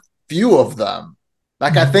win a few of them.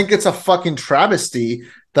 Like, I Mhm. think it's a fucking travesty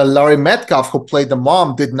that Laurie Metcalf, who played the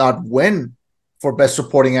mom, did not win for Best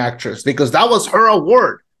Supporting Actress because that was her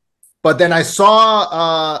award. But then I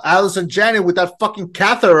saw Allison Janney with that fucking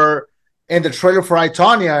catheter in the trailer for I,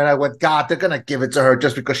 Tonya, and I went, God, they're gonna give it to her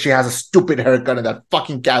just because she has a stupid haircut and that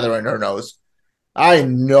fucking catheter in her nose. I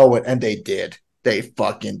know it, and they did. They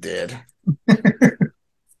fucking did.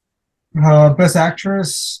 Best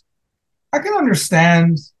actress. I can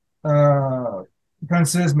understand uh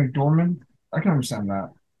Frances McDormand. I can understand that.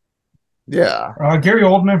 Yeah. Gary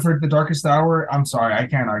Oldman for The Darkest Hour. I'm sorry, I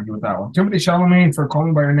can't argue with that one. Timothy Chalamet for Call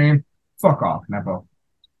Me by Your Name. Fuck off, Nepo.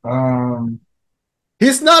 Um,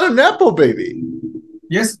 He's not a Nepo baby.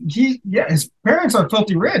 yes, his parents are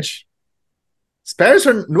filthy rich. His parents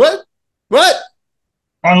are what? What?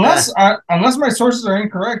 Eh. Unless my sources are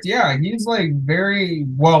incorrect, yeah, he's like very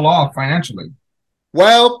well off financially.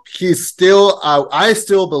 Well, he's still. I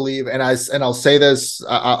still believe, and I'll say this.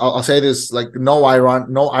 I'll say this like no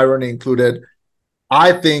irony included.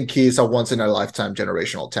 I think he's a once in a lifetime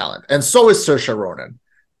generational talent, and so is Saoirse Ronan.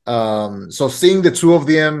 So seeing the two of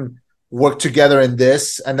them work together in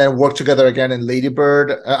this, and then work together again in Lady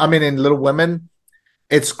Bird. I mean, in Little Women,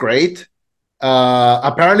 it's great.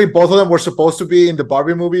 Apparently, both of them were supposed to be in the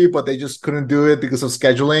Barbie movie, but they just couldn't do it because of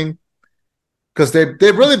scheduling. Because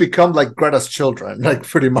they've really become like Greta's children, like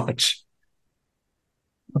pretty much.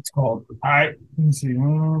 What's called? Let see.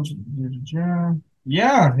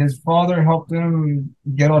 Yeah, his father helped him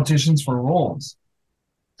get auditions for roles.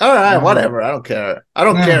 All right, Um, whatever. I don't care. I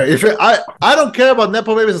don't yeah, care if I don't care about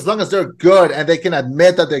nepo babies as long as they're good and they can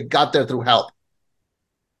admit that they got there through help.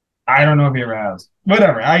 I don't know if he ever has.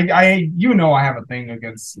 Whatever. I have a thing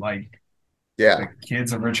against like the Yeah.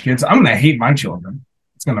 kids of rich kids. I'm gonna hate my children.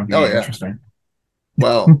 It's gonna Oh be yeah. interesting.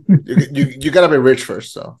 Well, you gotta be rich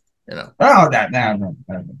first, so you know. Oh, that no, no,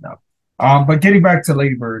 no. But getting back to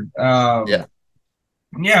Lady Bird, Yeah.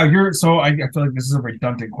 yeah, you're so I feel like this is a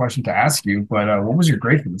redundant question to ask you, but what was your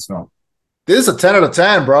grade for this film? This is a 10 out of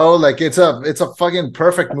 10, bro. Like it's a fucking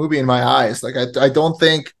perfect movie in my eyes. Like I don't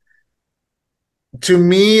think to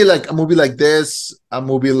me like a movie like this, a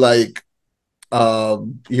movie like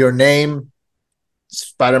Your Name,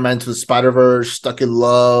 Spider-Man to the Spider-Verse, Stuck in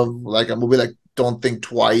Love, like a movie like Don't Think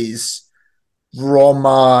Twice,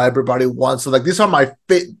 Roma, Everybody Wants. So like these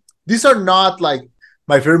are not like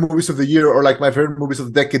my favorite movies of the year or like my favorite movies of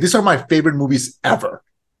the decade. These are my favorite movies ever.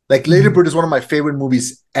 Like Lady Mhm. Bird is one of my favorite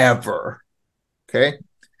movies ever. Okay.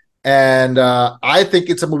 And I think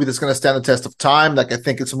it's a movie that's going to stand the test of time. Like I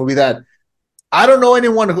think it's a movie that I don't know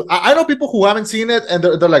anyone who I know people who haven't seen it and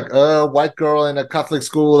they're like, white girl in a Catholic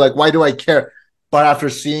school. Like, why do I care? But after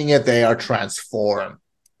seeing it, they are transformed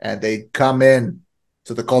and they come in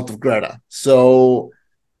to the cult of Greta. So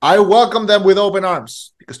I welcome them with open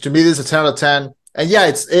arms because to me, this is a 10 out of 10. And yeah,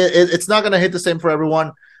 it's not going to hit the same for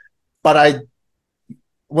everyone. But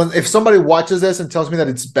if somebody watches this and tells me that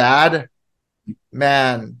it's bad,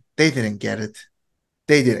 man, they didn't get it.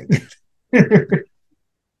 They didn't get it.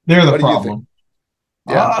 They're the What do you think? problem.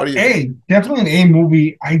 Yeah. What do you think? Definitely an A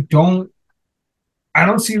movie. I don't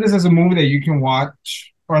see this as a movie that you can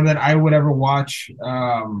watch or that I would ever watch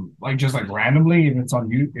like just like randomly if it's on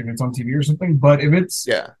TV or something. But if it's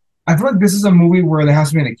Yeah. I feel like this is a movie where there has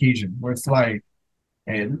to be an occasion where it's like,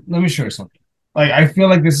 hey, let me show you something. Like I feel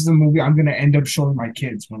like this is a movie I'm gonna end up showing my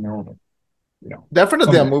kids when they're older, you know,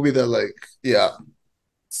 Definitely a someday. movie that like yeah,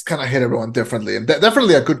 it's kind of hit everyone differently and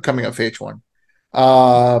definitely a good coming of age one.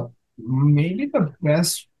 Uh Maybe the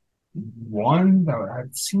best one that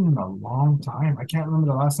I've seen in a long time. I can't remember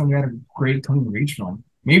the last time we had a great coming of age film.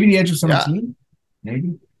 Maybe The Edge of yeah, 17.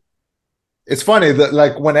 Maybe. it's funny that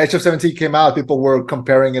like when Edge of 17 came out, people were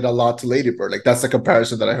comparing it a lot to Lady Bird. Like that's the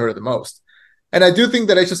comparison that I heard the most. And I do think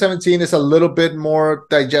that Edge of 17 is a little bit more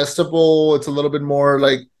digestible. It's a little bit more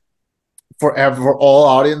like for all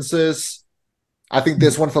audiences. I think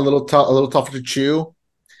this one's a little tougher to chew.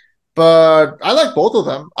 But I like both of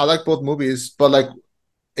them. I like both movies. But like,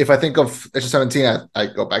 if I think of Edge of 17, I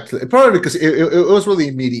go back to it. Probably because it was really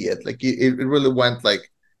immediate. Like it really went like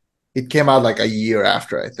it came out like a year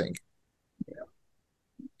after, I think.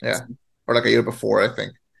 Yeah. Or like a year before, I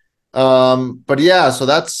think. But yeah, so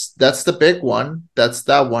that's the big one. That's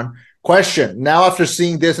that one. Question. Now after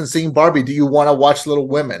seeing this and seeing Barbie, do you want to watch Little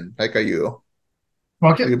Women? Like Fuck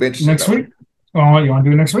are it. you be interested in Next that week. one? Oh, you want to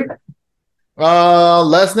do it next week?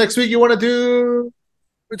 Last next week you want to do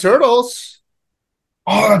the Turtles.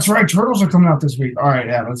 Oh, that's right. Turtles are coming out this week. All right,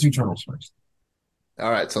 yeah, let's do Turtles first. All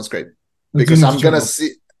right, sounds great. Let's do Because Ninja Turtles.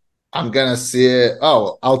 I'm gonna see it.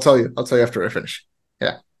 Oh, I'll tell you. I'll tell you after I finish.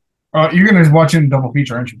 Yeah. You're gonna watch it in double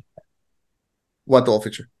feature, aren't you? What the whole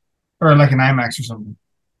feature? Or like an IMAX or something.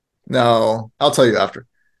 No, I'll tell you after.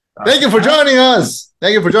 Thank Okay. you for joining us.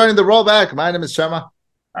 Thank you for joining the rollback. My name is Chema.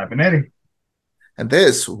 I've been Eddie. And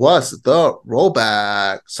this was the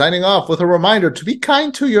rollback. Signing off with a reminder to be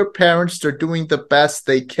kind to your parents. They're doing the best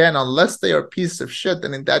they can, unless they are pieces of shit.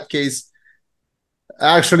 And in that case,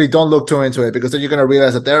 actually don't look too into it, because then you're going to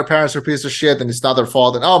realize that their parents are pieces of shit and it's not their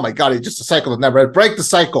fault. And oh my God, it's just a cycle that never ends. Break the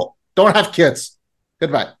cycle. Don't have kids.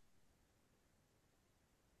 Goodbye.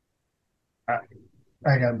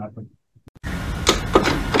 I got nothing.